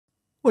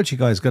What you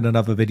guys, got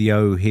another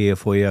video here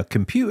for you.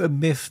 Computer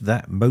myth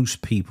that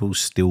most people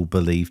still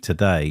believe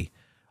today.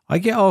 I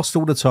get asked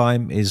all the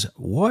time is,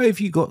 why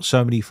have you got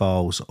so many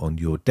files on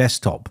your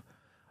desktop?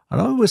 And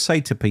I always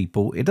say to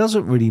people, it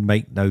doesn't really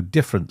make no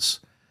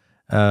difference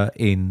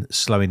in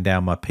slowing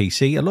down my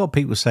PC. A lot of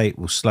people say it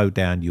will slow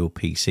down your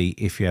PC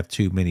if you have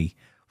too many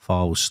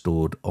files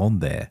stored on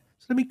there.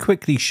 So let me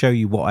quickly show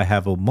you what I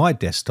have on my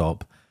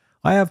desktop.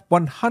 I have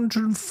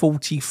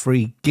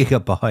 143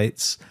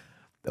 gigabytes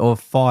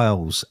of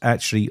files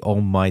actually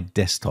on my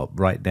desktop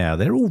right now.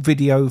 They're all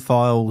video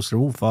files. They're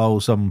all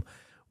files I'm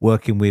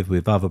working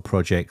with other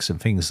projects and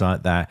things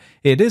like that.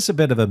 It is a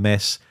bit of a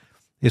mess.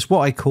 It's what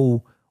I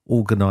call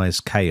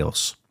organized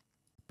chaos.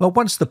 But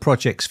once the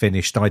project's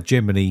finished, I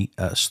generally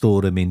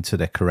store them into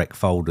their correct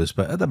folders.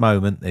 But at the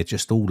moment, they're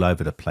just all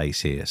over the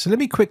place here. So let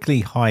me quickly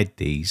hide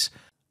these.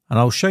 And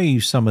I'll show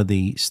you some of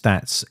the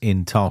stats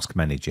in Task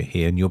Manager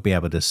here, and you'll be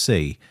able to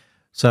see.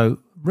 So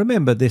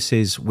remember, this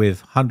is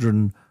with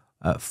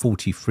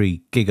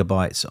 143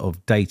 gigabytes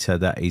of data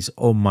that is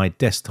on my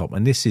desktop.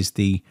 And this is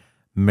the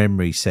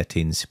memory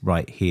settings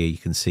right here. You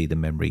can see the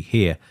memory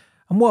here.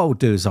 And what I'll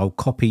do is I'll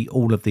copy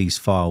all of these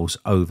files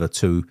over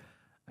to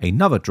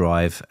another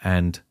drive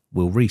and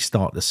we'll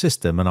restart the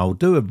system. And I'll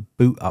do a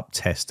boot up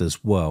test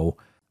as well.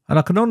 And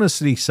I can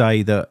honestly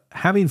say that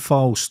having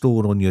files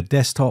stored on your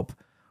desktop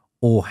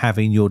or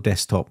having your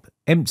desktop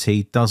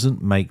empty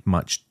doesn't make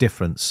much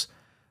difference.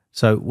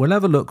 So we'll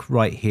have a look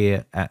right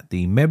here at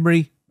the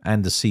memory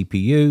and the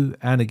CPU.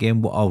 And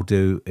again, what I'll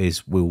do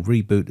is we'll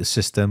reboot the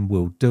system,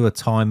 we'll do a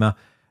timer,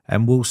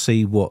 and we'll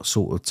see what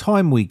sort of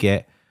time we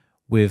get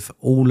with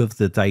all of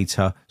the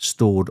data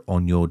stored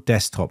on your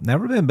desktop. Now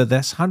remember,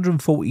 that's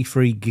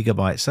 143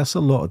 gigabytes. That's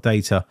a lot of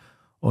data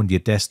on your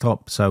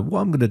desktop. So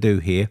what I'm going to do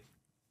here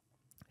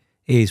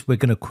is we're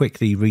going to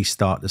quickly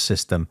restart the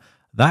system.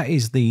 That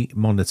is the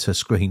monitor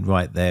screen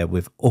right there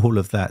with all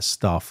of that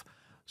stuff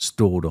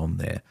stored on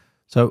there.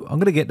 So I'm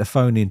going to get the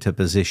phone into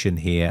position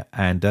here,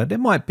 and there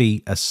might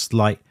be a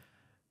slight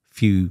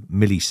few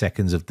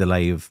milliseconds of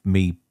delay of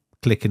me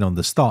clicking on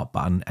the start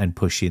button and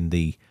pushing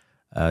the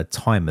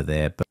timer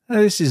there. But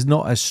this is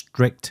not a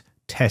strict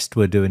test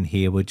we're doing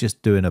here. We're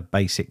just doing a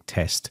basic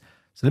test.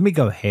 So let me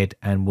go ahead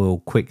and we'll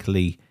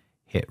quickly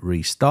hit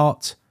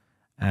restart,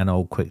 and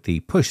I'll quickly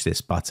push this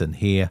button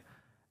here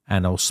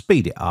and I'll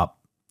speed it up.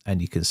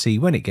 And you can see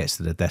when it gets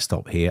to the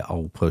desktop here,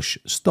 I'll push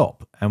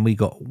stop. And we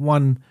got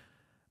 1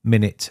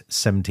 minute,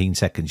 17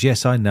 seconds.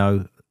 Yes, I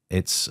know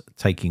it's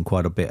taking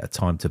quite a bit of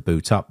time to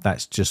boot up.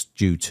 That's just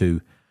due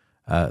to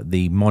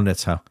the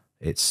monitor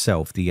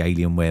itself, the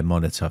Alienware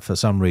monitor. For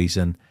some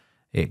reason,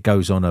 it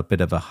goes on a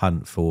bit of a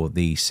hunt for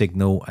the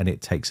signal and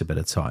it takes a bit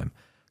of time.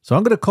 So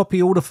I'm going to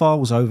copy all the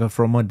files over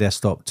from my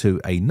desktop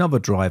to another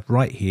drive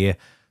right here.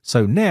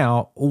 So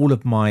now all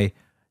of my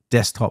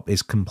desktop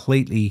is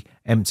completely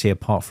empty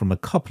apart from a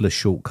couple of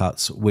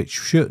shortcuts which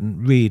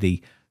shouldn't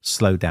really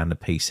slow down the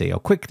PC. I'll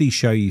quickly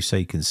show you so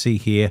you can see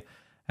here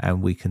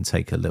and we can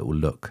take a little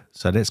look.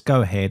 So let's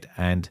go ahead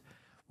and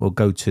we'll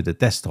go to the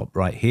desktop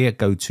right here,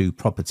 go to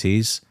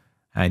properties,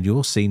 and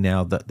you'll see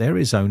now that there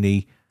is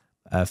only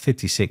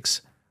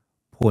 56.0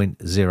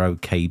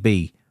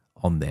 KB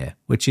on there,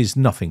 which is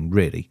nothing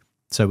really.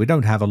 So we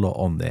don't have a lot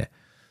on there.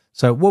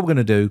 So what we're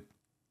going to do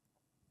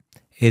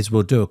is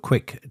we'll do a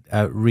quick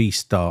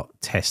restart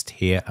test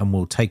here and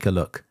we'll take a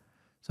look.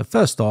 So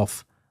first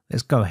off,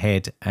 let's go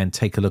ahead and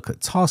take a look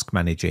at Task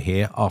Manager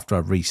here after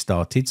I've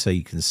restarted so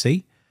you can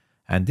see.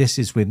 And this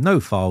is with no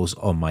files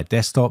on my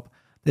desktop.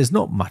 There's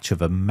not much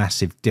of a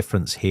massive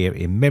difference here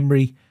in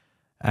memory,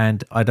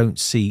 and I don't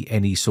see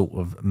any sort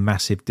of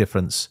massive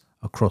difference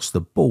across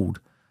the board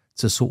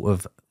to sort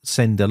of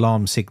send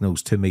alarm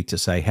signals to me to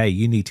say, hey,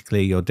 you need to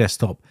clear your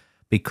desktop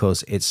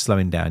because it's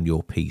slowing down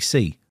your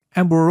PC.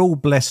 And we're all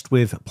blessed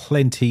with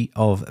plenty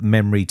of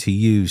memory to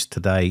use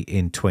today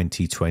in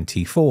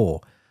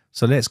 2024.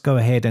 So let's go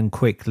ahead and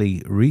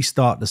quickly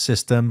restart the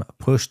system,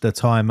 push the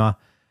timer,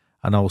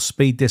 and I'll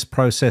speed this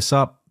process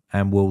up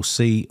and we'll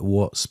see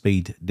what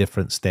speed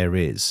difference there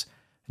is.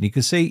 And you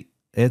can see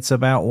it's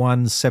about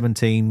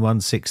 117,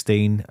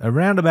 116,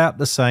 around about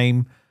the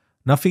same,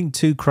 nothing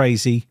too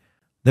crazy.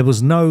 There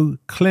was no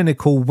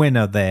clinical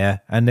winner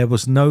there, and there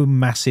was no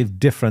massive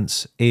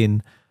difference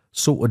in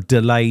sort of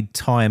delayed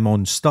time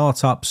on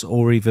startups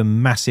or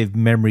even massive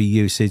memory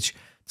usage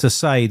to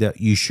say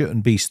that you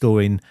shouldn't be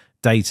storing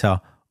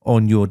data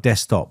on your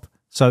desktop.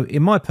 So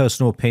in my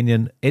personal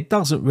opinion, it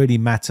doesn't really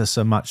matter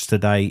so much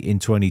today in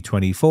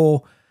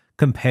 2024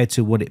 compared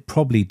to what it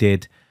probably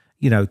did,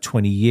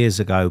 20 years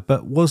ago.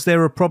 But was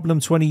there a problem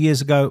 20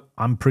 years ago?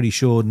 I'm pretty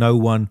sure no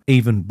one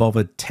even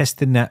bothered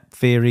testing that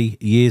theory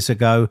years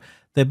ago.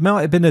 There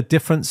might have been a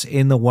difference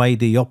in the way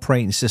the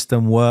operating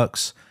system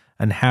works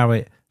and how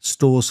it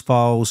stores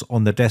files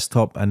on the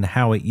desktop and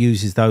how it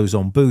uses those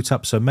on boot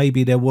up. So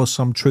maybe there was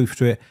some truth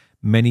to it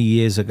many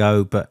years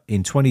ago, but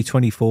in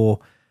 2024,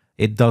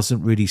 it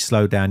doesn't really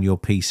slow down your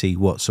PC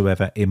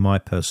whatsoever in my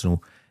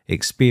personal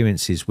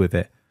experiences with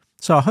it.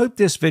 So I hope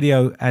this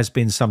video has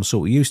been some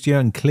sort of use to you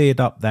and cleared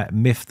up that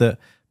myth that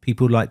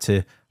people like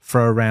to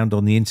throw around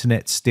on the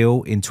internet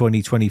still in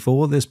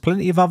 2024. There's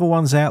plenty of other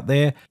ones out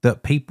there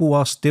that people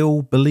are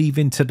still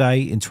believing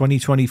today in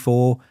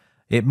 2024.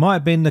 It might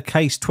have been the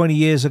case 20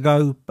 years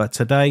ago, but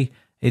today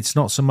it's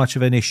not so much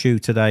of an issue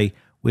today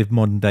with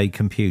modern day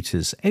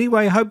computers.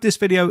 Anyway, I hope this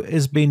video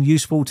has been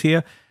useful to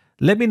you.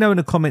 Let me know in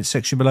the comments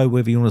section below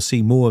whether you want to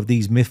see more of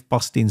these myth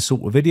busting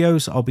sort of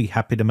videos. I'll be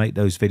happy to make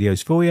those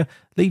videos for you.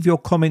 Leave your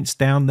comments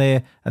down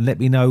there and let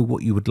me know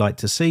what you would like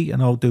to see,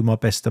 and I'll do my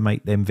best to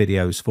make them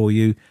videos for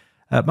you.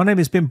 My name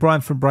has been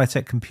Brian from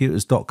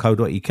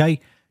briteccomputers.co.uk.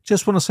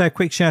 Just want to say a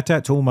quick shout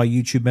out to all my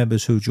YouTube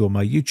members who join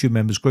my YouTube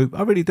members group.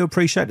 I really do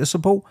appreciate the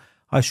support.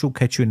 I shall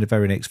catch you in the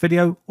very next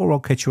video, or I'll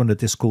catch you on the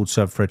Discord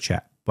server for a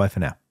chat. Bye for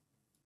now.